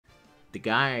The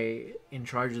guy in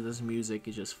charge of this music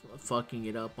is just fucking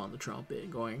it up on the trumpet,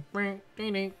 going ding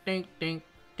ding ding ding ding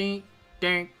ding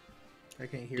ding. I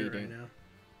can't hear it right now.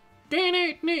 Ding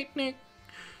ding ding ding.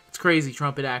 It's crazy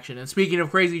trumpet action. And speaking of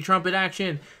crazy trumpet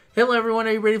action, hello everyone,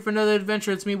 are you ready for another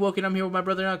adventure? It's me, Wokey, I'm here with my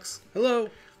brother Knux. Hello.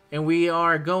 And we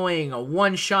are going a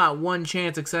one shot, one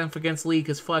chance, except against Lee,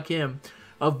 because fuck him,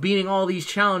 of beating all these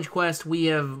challenge quests.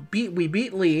 We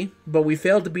beat Lee, but we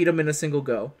failed to beat him in a single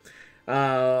go.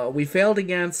 We failed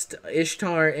against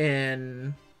Ishtar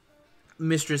and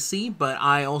Mistress C, but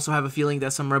I also have a feeling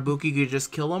that some Rabuki could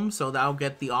just kill him, so that'll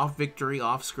get the off victory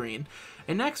off screen.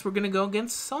 And next, we're gonna go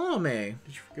against Salome.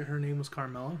 Did you forget her name was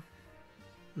Carmela?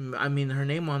 I mean, her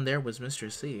name on there was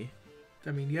Mistress C.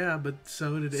 I mean, yeah, but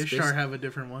so did Ishtar have a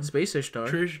different one. Space Ishtar.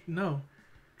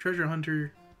 Treasure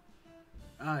Hunter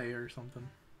I or something.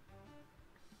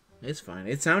 It's fine.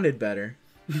 It sounded better.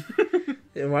 I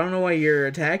don't know why you're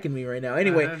attacking me right now.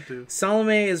 Anyway,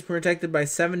 Salome is protected by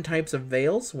 7 types of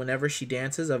veils. Whenever she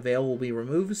dances, a veil will be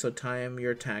removed, so time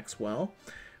your attacks well.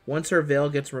 Once her veil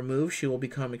gets removed, she will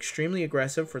become extremely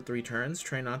aggressive for 3 turns.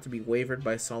 Try not to be wavered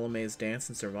by Salome's dance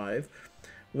and survive.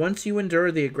 Once you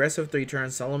endure the aggressive 3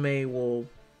 turns, Salome will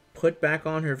put back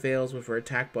on her veils with her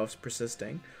attack buffs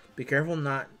persisting. Be careful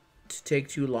not to take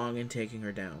too long in taking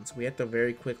her down. So we have to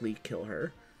very quickly kill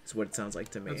her. Is what it sounds like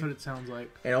to me. That's what it sounds like.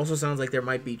 It also sounds like there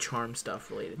might be charm stuff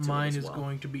related to Mine it as is well.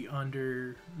 going to be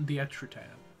under the extra tab.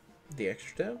 The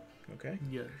extra tab? Okay.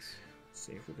 Yes. Let's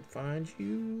see if we can find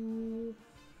you.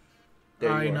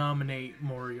 I nominate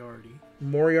Moriarty.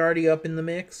 Moriarty up in the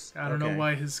mix? I don't know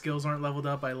why his skills aren't leveled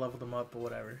up. I leveled them up, but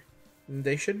whatever.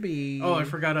 They should be... Oh, I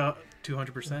forgot to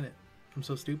 200% it. I'm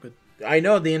so stupid. I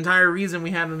know, the entire reason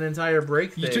we had an entire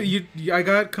break thing. I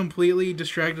got completely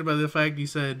distracted by the fact you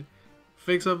said,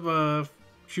 fix up,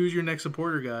 choose your next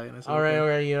supporter guy. And I said,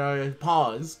 Alright, you know,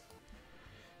 pause.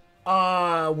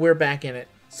 We're back in it.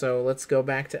 So let's go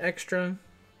back to extra.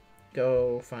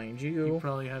 Go find you. You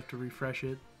probably have to refresh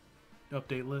it.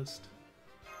 Update list.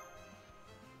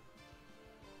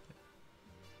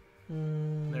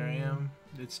 There I am.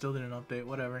 It still didn't update.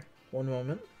 Whatever. One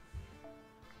moment.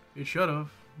 It should have.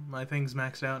 My thing's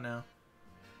maxed out now.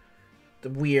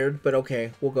 Weird, but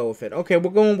okay. We'll go with it. Okay,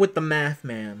 we're going with the math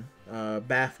man.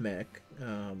 Bathmech.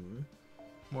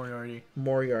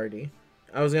 Moriarty.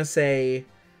 I was going to say,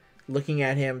 looking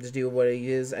at him to do what he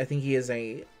is, I think he is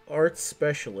a arts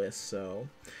specialist, so...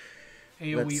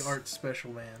 AoE art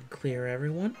special man. Clear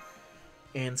everyone.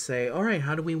 And say, alright,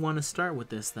 how do we want to start with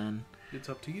this then? It's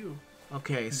up to you.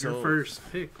 Okay, it's so... your first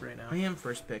pick right now. I am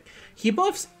first pick. He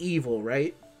buffs evil,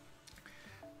 right?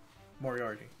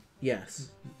 Moriarty. Yes.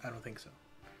 I don't think so.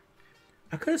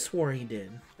 I could have swore he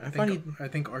did. I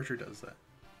think Archer does that.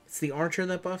 It's the Archer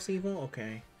that buffs evil?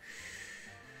 Okay.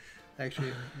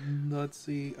 Actually, let's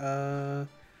see.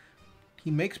 He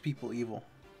makes people evil.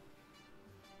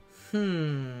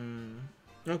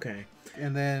 Okay.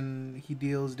 And then he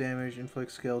deals damage,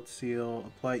 inflicts skill to seal,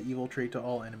 apply evil trait to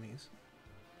all enemies.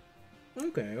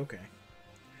 Okay.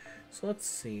 So let's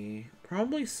see.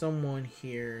 Probably someone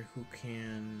here who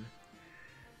can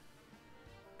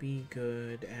be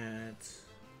good at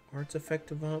arts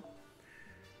effective up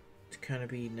to kind of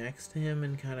be next to him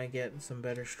and kind of get some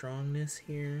better strongness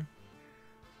here.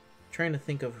 Trying to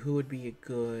think of who would be a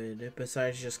good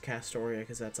besides just Castoria,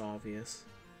 because that's obvious.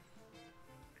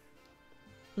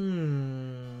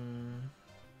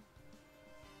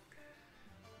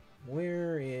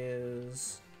 Where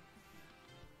is...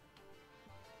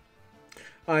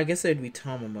 Oh, I guess it'd be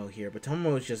Tomomo here, but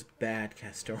Tomomo is just bad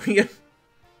Castoria.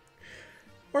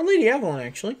 Or Lady Avalon,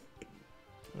 actually.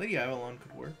 Lady Avalon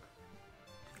could work.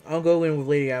 I'll go in with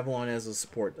Lady Avalon as a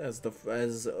support, as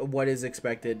what is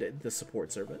expected, the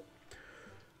support servant.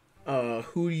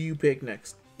 Who do you pick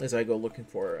next? As I go looking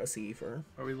for a CE for her.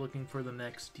 Are we looking for the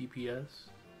next DPS?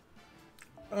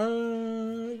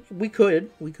 We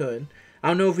could. I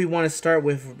don't know if we want to start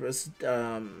with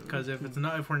because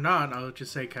if we're not, I'll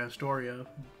just say Castoria.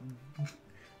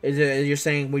 You're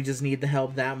saying we just need the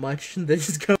help that much? Then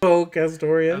just go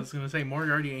Castoria? I was gonna say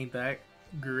Moriarty ain't that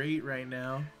great right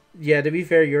now. Yeah, to be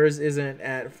fair, yours isn't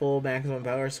at full maximum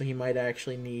power, so he might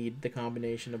actually need the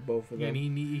combination of both of them. And he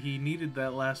needed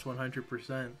that last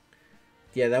 100%.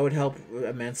 Yeah, that would help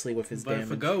immensely with his damage.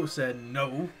 But FGO said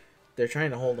no. They're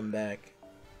trying to hold him back.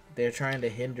 They're trying to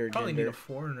hinder Probably need a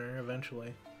foreigner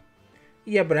eventually.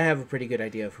 Yeah, but I have a pretty good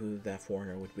idea of who that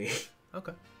foreigner would be.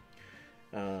 Okay.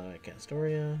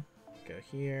 Castoria, go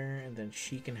here, and then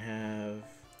she can have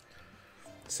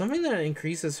something that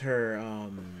increases her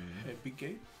Big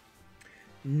Gate?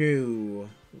 No.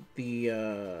 The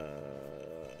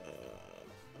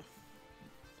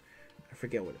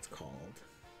forget what it's called.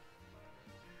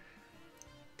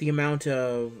 The amount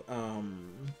of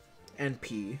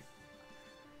NP.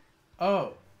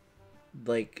 Oh.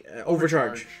 Like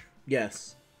overcharge.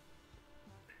 Yes.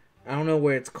 I don't know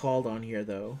where it's called on here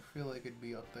though. I feel like it'd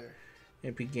be up there.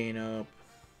 NP gain up.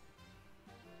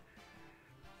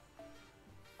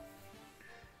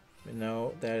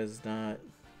 No, that is not.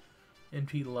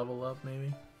 NP level up,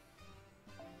 maybe?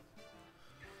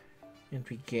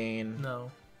 NP gain.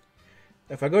 No.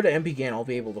 If I go to NP gain, I'll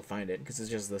be able to find it, because it's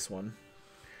just this one.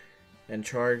 And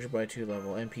charge by 2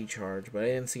 level. NP charge. But I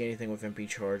didn't see anything with NP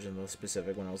charge in the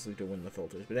specific when I was doing the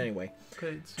filters. But anyway.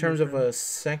 Okay, in terms of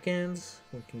seconds,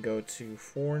 we can go to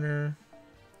Foreigner.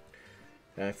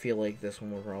 I feel like this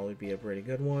one will probably be a pretty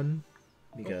good one.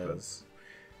 Because... Okay.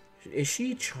 Is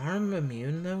she charm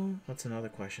immune, though? That's another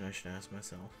question I should ask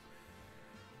myself.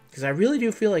 Because I really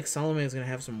do feel like Salome is going to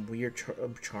have some weird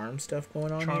charm stuff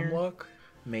going on here. Charm luck?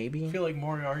 Maybe. I feel like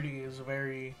Moriarty is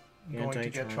very going to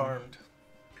get charmed.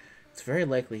 It's very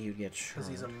likely he would get charmed. Because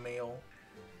he's a male.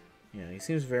 Yeah, he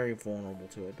seems very vulnerable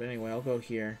to it. But anyway, I'll go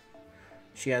here.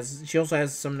 She also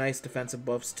has some nice defensive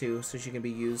buffs too, so she can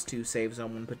be used to save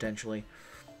someone potentially.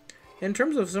 In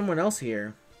terms of someone else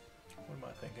here, what am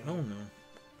I thinking? I don't know.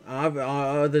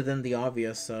 Other than the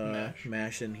obvious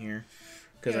mash in here,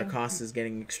 because our cost is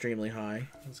getting extremely high.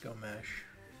 Let's go mash.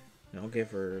 And I'll give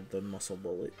her the muscle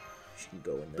bullet. She can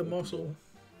go in there. The muscle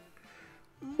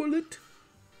bullet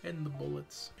and the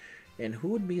bullets. And who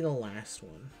would be the last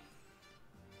one?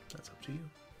 That's up to you.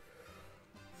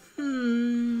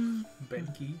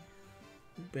 Benki.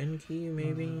 Benki,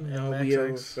 maybe? No, I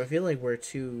feel like we're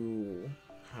too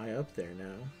high up there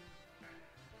now.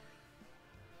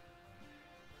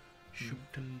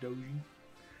 Shuten Doji.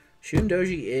 Shuten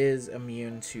Doji is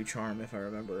immune to charm, if I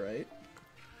remember right.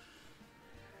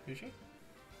 Is she?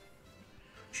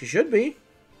 She should be.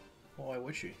 Well, why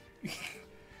would she?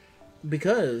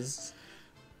 Because...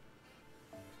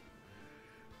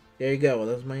 There you go.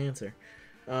 That was my answer.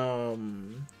 Let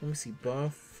me see.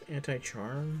 Buff,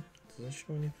 anti-charm. Does that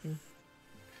show anything?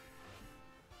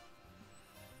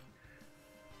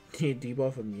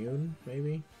 Debuff immune,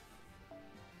 maybe?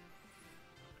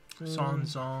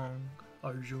 Sanzong,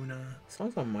 Arjuna.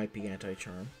 Sanzong might be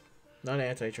anti-charm. Not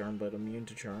anti-charm, but immune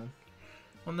to charm.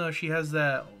 Well, no, she has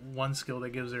that one skill that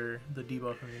gives her the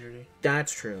debuff immunity.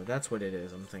 That's true. That's what it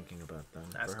is. I'm thinking about them.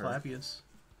 That's Clapius.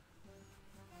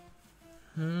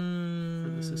 For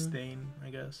the sustain, I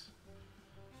guess.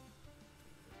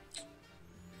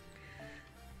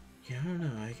 Yeah, I don't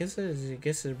know. I guess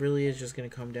it really is just gonna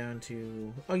come down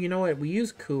to. Oh, you know what? We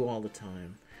use Ku all the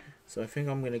time, so I think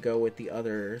I'm gonna go with the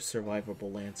other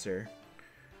survivable Lancer,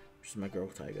 which is my girl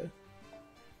Taiga.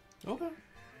 Okay.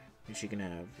 And she can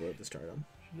have the stardom.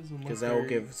 Because that will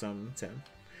give some 10.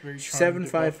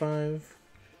 755.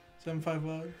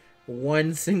 755.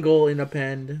 One single in a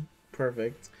pen.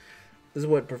 Perfect. This is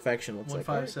what perfection looks like.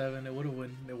 157. Right?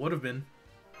 It would have been.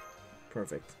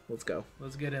 Perfect. Let's go.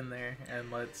 Let's get in there and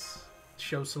let's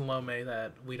show Salome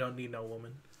that we don't need no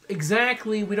woman.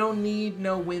 Exactly. We don't need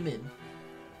no women.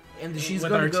 And she's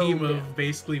with our team of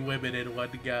basically women and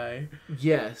one guy.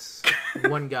 Yes.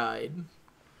 One guide.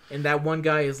 And that one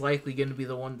guy is likely going to be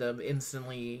the one to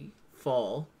instantly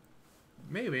fall.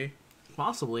 Maybe.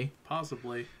 Possibly.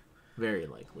 Possibly. Very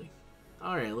likely.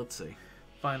 Alright, let's see.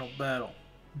 Final battle.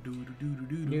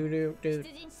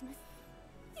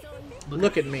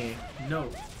 Look at me. No.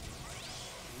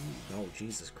 Oh,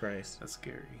 Jesus Christ. That's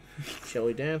scary. Shall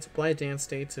we dance? Apply dance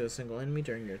state to a single enemy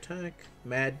during your attack.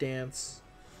 Mad dance.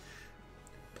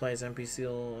 Applies MP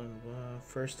seal on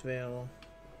first veil.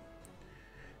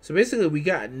 So basically, we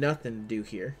got nothing to do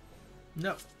here.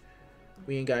 No.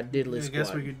 We ain't got diddly squat. I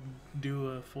guess we could do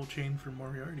a full chain for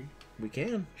Moriarty. We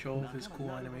can. Show off his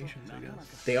cool animations, I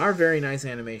guess. They are very nice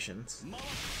animations.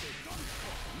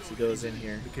 So he goes in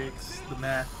here. The kicks, the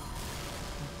math.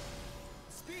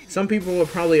 Some people will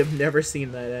probably have never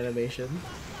seen that animation.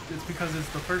 It's because it's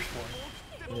the first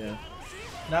form. Yeah.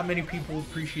 Not many people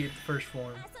appreciate the first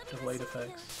form, the light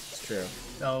effects. It's true.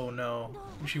 Oh no.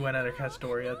 She went at her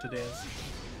Castoria to dance.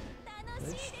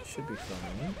 This should be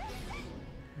fine.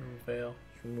 Remove veil.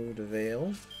 Remove the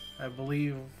veil. I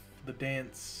believe the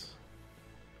dance.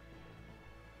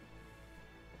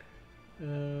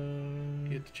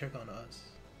 You have to check on us.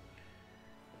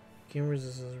 Game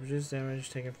resistance. Reduce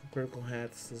damage taken from critical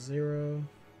hats to 0.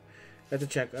 I have to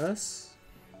check us.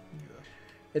 Yeah.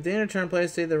 At the end of turn, play a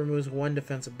state that removes 1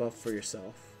 defensive buff for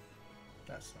yourself.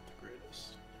 That's not the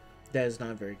greatest. That is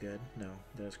not very good. No,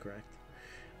 that is correct.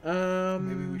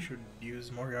 Maybe we should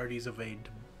use Moriarty's evade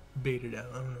to bait it out.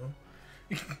 I don't know.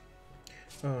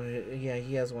 Oh, yeah,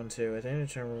 he has one too. At the end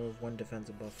of turn, remove one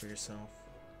defensive buff for yourself.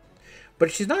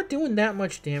 But she's not doing that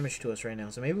much damage to us right now,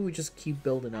 so maybe we just keep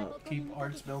building up. Keep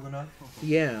arts building up.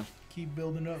 Yeah. Keep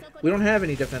building up. We don't have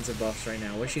any defensive buffs right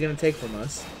now. What's she gonna take from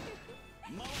us?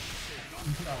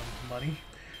 Money.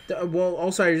 Well,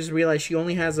 also, I just realized she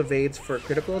only has evades for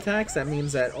critical attacks. That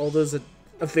means that all those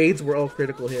evades were all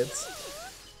critical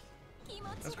hits.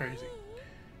 That's crazy.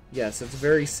 Yes, it's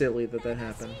very silly that that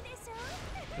happened.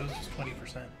 It was just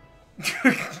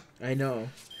 20%. I know.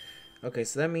 Okay,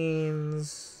 so that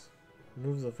means...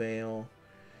 Remove the veil.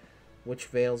 Which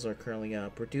veils are currently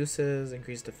up? Reduces,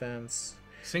 increased defense.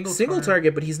 Single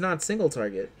target, but he's not single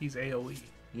target. He's AoE.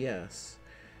 Yes.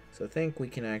 So I think we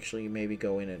can actually maybe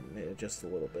go in and just a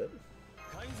little bit.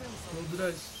 Roll the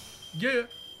dice. Yeah.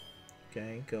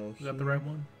 Okay, go. Is that the right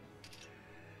one?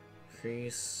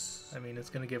 Increase. I mean, it's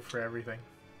gonna give for everything.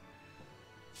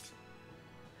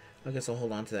 I guess I'll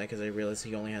hold on to that because I realize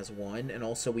he only has one, and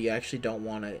also we actually don't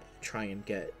want to try and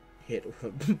get hit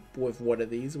with one of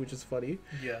these, which is funny.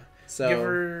 Yeah. So give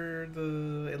her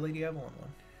the Lady Avalon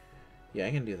one. Yeah,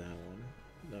 I can do that one.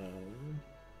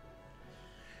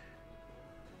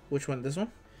 Which one? This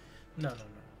one? No.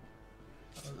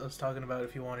 I was talking about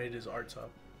if you wanted his arts up.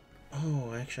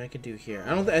 Oh, actually, I could do here.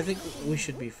 I think we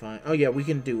should be fine. Oh yeah, we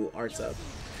can do arts up.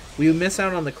 We miss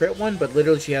out on the crit one, but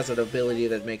literally she has an ability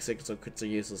that makes it so crits are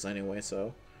useless anyway,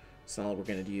 so it's not like we're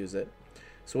going to use it.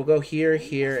 So we'll go here,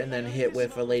 here, and then hit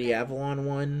with a Lady Avalon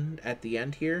one at the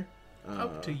end here.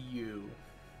 Up to you.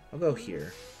 I'll go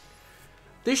here.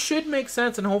 This should make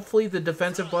sense, and hopefully the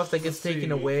defensive buff that gets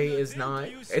taken away is not...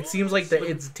 It seems like that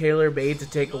it's tailor-made to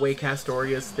take away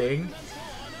Castoria's thing.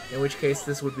 In which case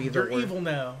this would be the... You're evil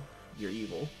now. You're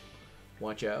evil.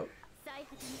 Watch out.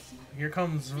 Here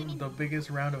comes the biggest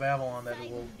round of Avalon that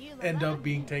will end up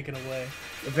being taken away.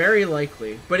 Very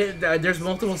likely. But there's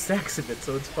multiple stacks of it,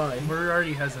 so it's fine. Murray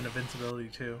already has an invincibility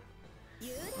too.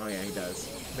 Oh yeah, he does.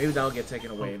 Maybe that'll get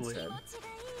taken away instead.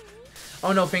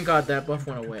 Oh no, thank god that buff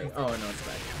went away. Oh no, it's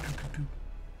back.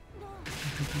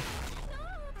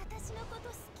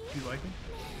 Do you like me?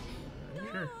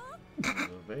 Sure.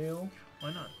 The veil.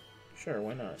 Why not? Sure,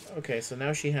 why not? Okay, so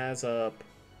now she has up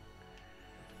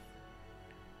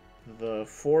the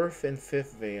 4th and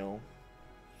 5th veil.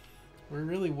 We're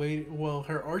really waiting. Well,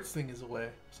 her arts thing is away,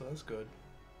 so that's good.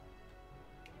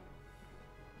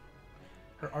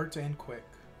 Her arts and quick.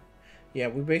 Yeah,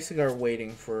 we basically are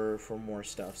waiting for more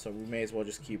stuff, so we may as well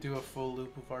just keep... Do a full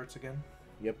loop of arts again?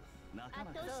 Yep.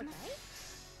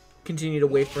 Continue to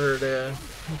wait for her to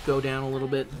go down a little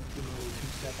bit. Do a little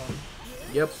two-step on.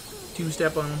 Yep.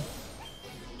 Two-step on him.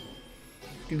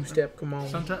 Two-step, come on.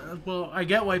 Sometimes, well, I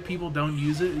get why people don't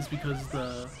use it, is because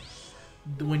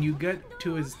when you get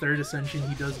to his 3rd ascension,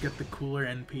 he does get the cooler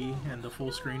NP and the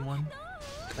full screen one.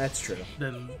 That's true.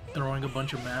 Than throwing a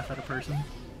bunch of math at a person.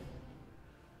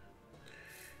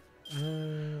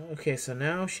 Okay, so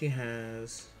now she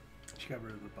has... She got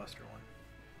rid of the Buster one.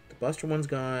 The Buster one's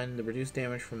gone, the reduced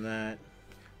damage from that.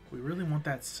 We really want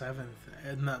that 7th,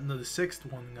 and the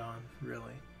 6th one gone,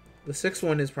 really. The 6th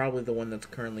one is probably the one that's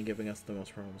currently giving us the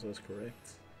most problems, that's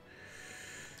correct.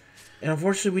 And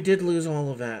unfortunately we did lose all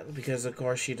of that, because of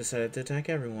course she decided to attack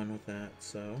everyone with that,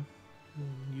 so...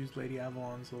 Use Lady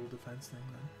Avalon's little defense thing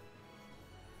then.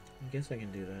 I guess I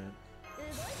can do that.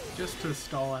 Just to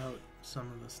stall out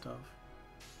some of the stuff.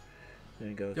 There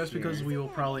you go. Just because we will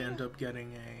probably end up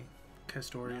getting a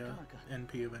Castoria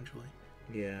NP eventually.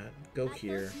 Yeah, go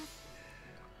here.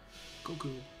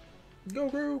 Goku.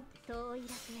 Goku!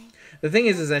 The thing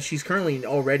is that she's currently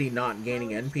already not gaining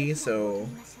NP, so...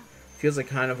 Feels like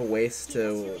kind of a waste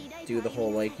to do the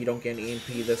whole, like, you don't get an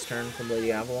NP this turn from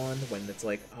Lady Avalon, when it's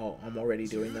like, oh, I'm already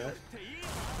doing that.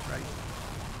 Right.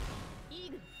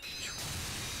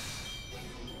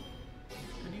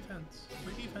 My defense.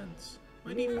 My defense.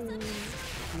 My defense.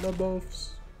 My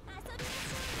buffs.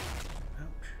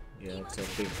 Ouch. Yeah, it's a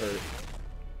big hurt.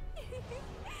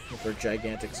 With her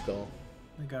gigantic skull.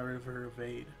 I got rid of her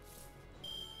evade.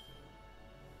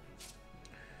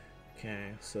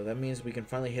 Okay, so that means we can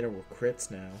finally hit her with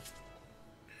crits now.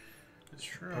 It's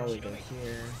true. Probably go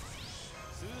here.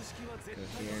 Go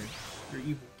here. You're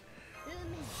evil.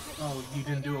 Oh, you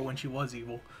didn't do it when she was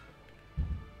evil.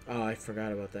 Oh, I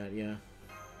forgot about that, yeah.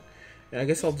 And I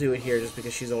guess I'll do it here just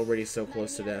because she's already so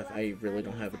close to death. I really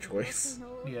don't have a choice.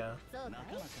 Yeah.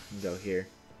 Go here.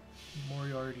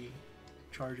 Moriarty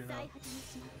charging up.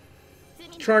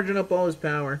 Charging up all his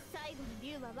power.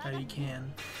 That he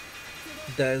can.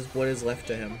 That is what is left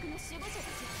to him.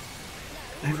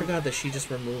 I forgot that she just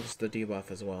removes the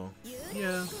debuff as well.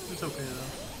 Yeah, it's okay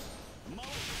though.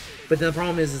 But the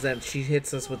problem is that she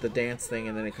hits us with the dance thing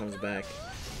and then it comes back.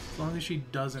 As long as she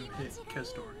doesn't hit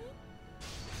Castoria.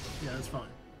 Yeah, that's fine.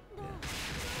 Yeah.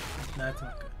 That's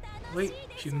not good. Wait,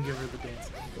 she didn't give her the dance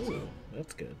thing. Ooh,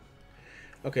 that's good.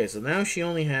 Okay, so now she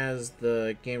only has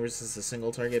the game resistance to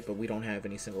single target, but we don't have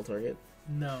any single target.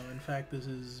 No, in fact, this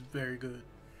is very good.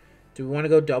 Do we want to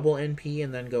go double NP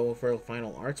and then go for a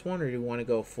final arts one, or do we want to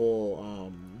go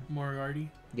full,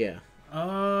 Moriarty? Yeah.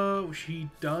 She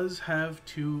does have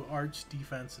 2 arts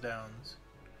defense downs.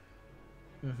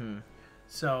 Mm-hmm.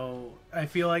 So, I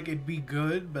feel like it'd be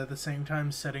good, but at the same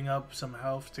time, setting up some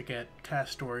health to get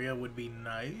Castoria would be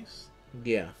nice.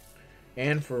 Yeah.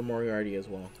 And for Moriarty as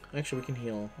well. Actually, we can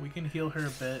heal. We can heal her a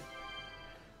bit.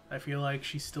 I feel like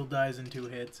she still dies in 2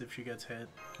 hits if she gets hit.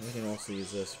 We can also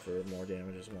use this for more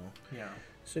damage as well. Yeah.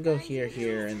 So go here,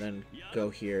 here, and then go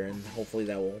here, and hopefully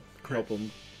that will help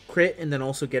him crit, and then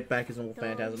also get back his normal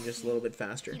Phantasm just a little bit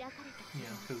faster. Yeah,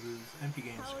 because his MP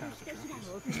game is kind of a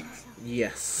trophy.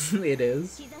 Yes, it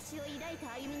is.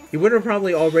 He would have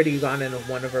probably already gotten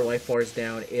one of her life bars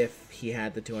down if he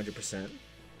had the 200%.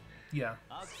 Yeah.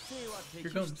 Here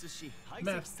comes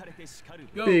math.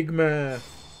 Go. Big math.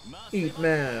 Eat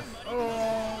math.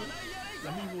 Oh.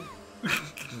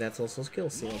 That's also skill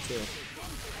seal too.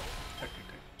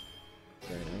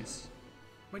 Very nice.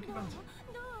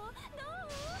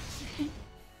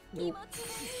 Nope.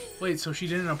 Wait, so she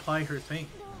didn't apply her thing?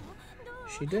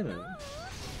 She didn't.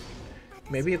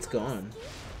 Maybe it's gone.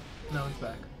 No, it's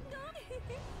back.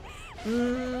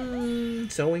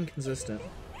 So inconsistent.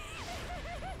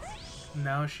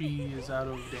 Now she is out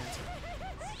of Danse.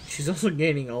 She's also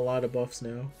gaining a lot of buffs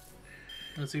now.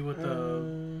 Let's see what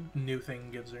the new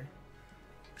thing gives her.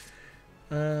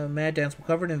 Mad Dance will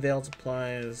covered in veils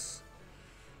applies.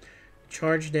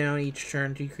 Charge down each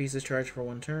turn, decreases charge for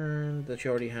 1 turn. That you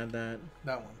already had that.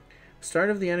 That one. Start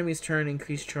of the enemy's turn,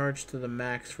 increase charge to the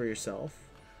max for yourself.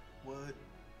 What?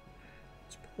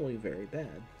 It's probably very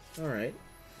bad. Alright.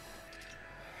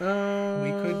 We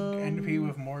could NP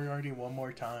with Moriarty one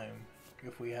more time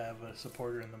if we have a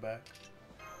supporter in the back.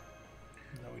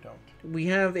 No, we don't. We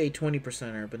have a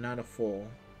 20%er, but not a full.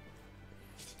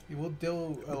 It will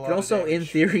deal a lot can also, of damage, in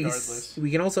theory, regardless.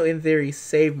 we can also, in theory,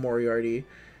 save Moriarty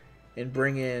and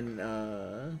bring in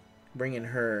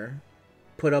her,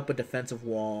 put up a defensive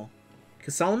wall.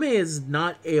 Because Salome is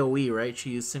not AoE, right?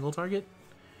 She is single target?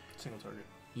 Single target.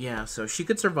 Yeah, so she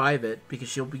could survive it because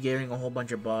she'll be getting a whole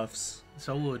bunch of buffs.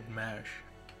 So would Mash.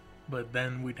 But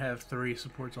then we'd have 3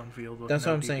 supports on field with That's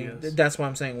no what I'm DPS. saying. That's what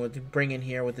I'm saying. We'll bring in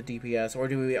here with the DPS,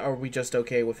 or are we just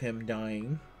okay with him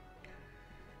dying?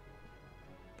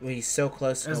 Well, he's so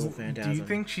close to Noble Phantasm. Do you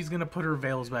think she's gonna put her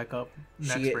veils back up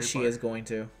next She is going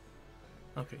to.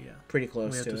 Okay, yeah. Pretty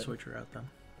close we have to to it. switch her out then.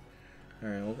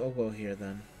 Alright, we'll go here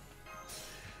then.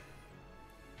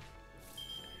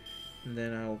 And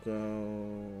then I'll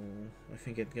go... I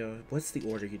think it go... What's the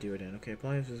order you do it in? Okay,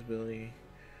 apply visibility.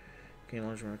 Gain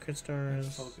large amount of crit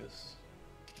stars. Focus.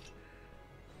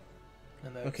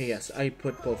 And okay, yes, I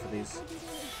put both of these.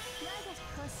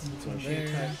 So when she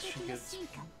attacks, she gets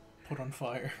put on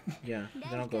fire. Yeah,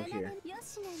 then I'll go here.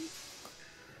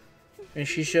 And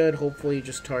she should hopefully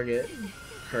just target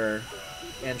her,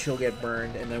 and she'll get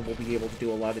burned, and then we'll be able to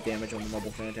do a lot of damage on the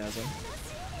Noble Phantasm.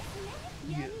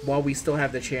 Yeah. While we still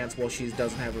have the chance while she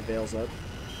doesn't have her veils up.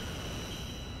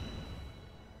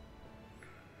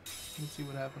 Let's see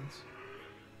what happens.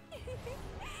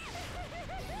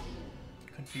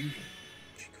 Confusion.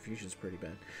 Confusion's pretty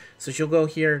bad. So she'll go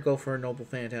here, go for a Noble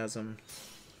Phantasm.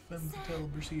 Femtile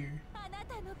Berserker.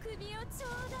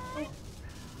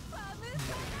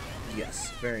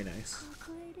 Yes, very nice.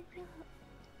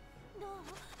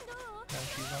 Now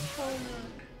she's on fire.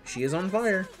 She is on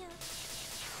fire.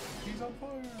 She's on fire.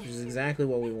 Which is exactly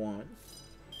what we want.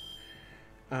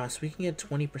 So we can get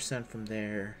 20% from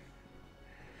there.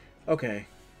 Okay.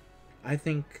 I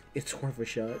think it's worth a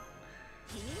shot.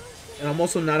 And I'm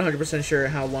also not 100% sure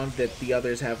how long that the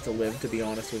others have to live, to be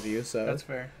honest with you. So that's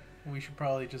fair. We should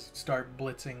probably just start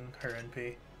blitzing her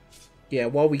NP. Yeah,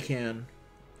 while we can.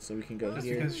 So we can go Just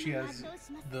here. because she has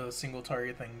the single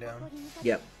target thing down.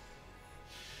 Yep.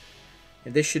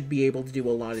 And this should be able to do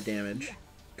a lot of damage.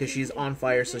 Because she's on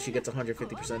fire, so she gets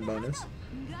 150% bonus.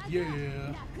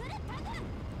 Yeah.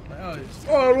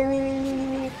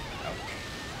 Oh,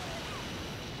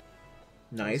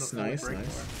 nice, nice,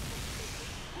 nice.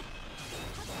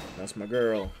 That's my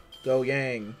girl. Go,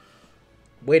 Yang.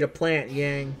 Way to plant,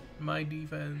 Yang. My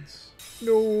defense.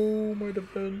 No, my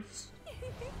defense.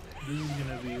 This is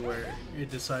gonna be where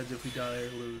it decides if we die or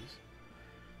lose.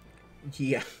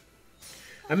 Yeah.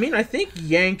 I mean, I think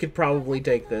Yang could probably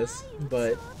take this,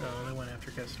 but... No, they went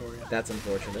after Castoria. That's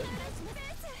unfortunate.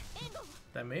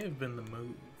 That may have been the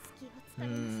move.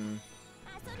 Hmm.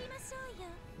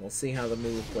 We'll see how the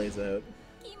move plays out.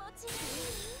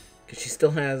 Because she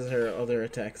still has her other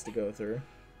attacks to go through.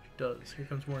 She does. Here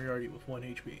comes Moriarty with 1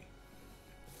 HP.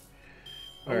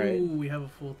 Alright. Oh, we have a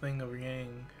full thing of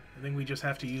Yang. I think we just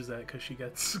have to use that because she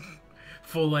gets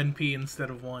full NP instead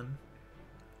of 1.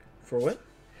 For what?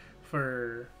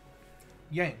 For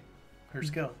Yang. Her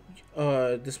skill.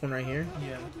 This one right here?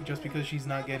 Yeah, just because she's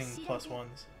not getting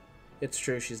 +1s. It's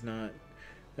true, she's not.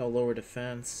 No lower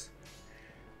defense.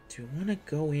 Do you want to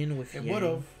go in with Yang? It would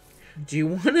have. Do you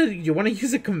want to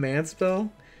use a command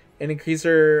spell and increase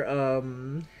her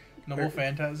Noble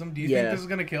Phantasm? Do you think this is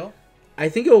gonna kill? I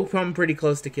think it will come pretty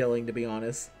close to killing, to be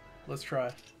honest. Let's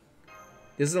try.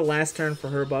 This is the last turn for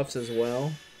her buffs as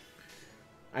well.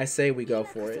 I say we go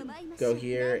for it. Go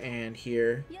here and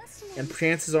here. And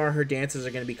chances are her dances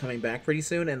are going to be coming back pretty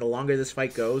soon, and the longer this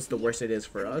fight goes, the worse it is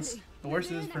for us. The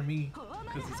worse it is for me,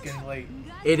 because it's getting late.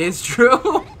 It is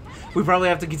true. We probably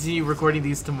have to continue recording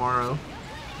these tomorrow.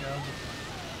 Yeah.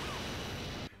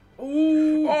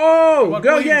 Ooh! Oh! On,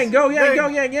 Go please. Yang! Go Yang! Yang. Go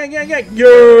Yang! Yang! Yang! Yang! Yeah,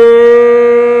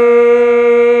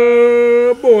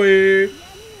 boy!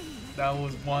 That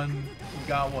was one. We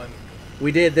got one.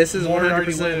 We did. This is 100%.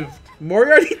 Moriarty lived.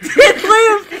 Moriarty did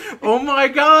live! Oh my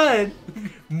god!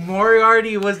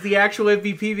 Moriarty was the actual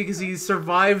MVP because he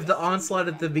survived the onslaught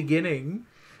at the beginning.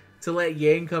 To let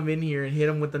Yang come in here and hit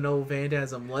him with the Noble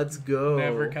Phantasm. Let's go.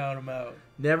 Never count him out.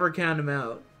 Never count him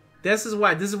out. This is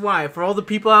why. For all the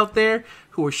people out there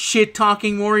who were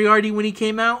shit-talking Moriarty when he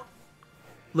came out,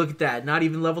 look at that. Not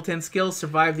even level 10 skills,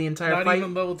 survived the entire fight. Not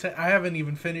even level 10. I haven't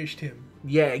even finished him.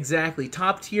 Yeah, exactly.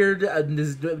 Top tier,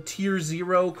 tier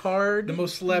 0 card. The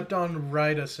most slept on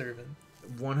Raida servant.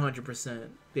 100%.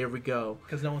 There we go.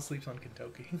 Because no one sleeps on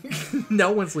Kentucky.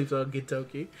 No one sleeps on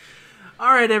Kentucky.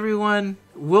 Alright, everyone.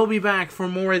 We'll be back for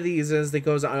more of these as it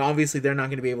goes on. Obviously, they're not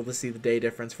going to be able to see the day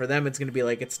difference. For them, it's going to be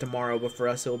like it's tomorrow, but for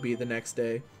us, it'll be the next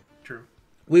day. True.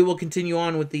 We will continue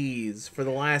on with these for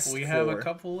the last We have a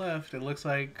couple left. It looks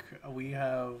like we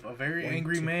have a very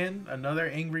angry man, another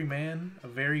angry man, a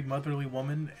very motherly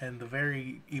woman, and the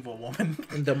very evil woman.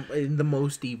 and the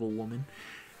most evil woman.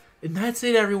 And that's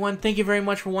it, everyone. Thank you very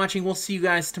much for watching. We'll see you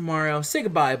guys tomorrow. Say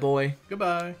goodbye, boy.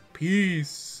 Goodbye.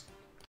 Peace.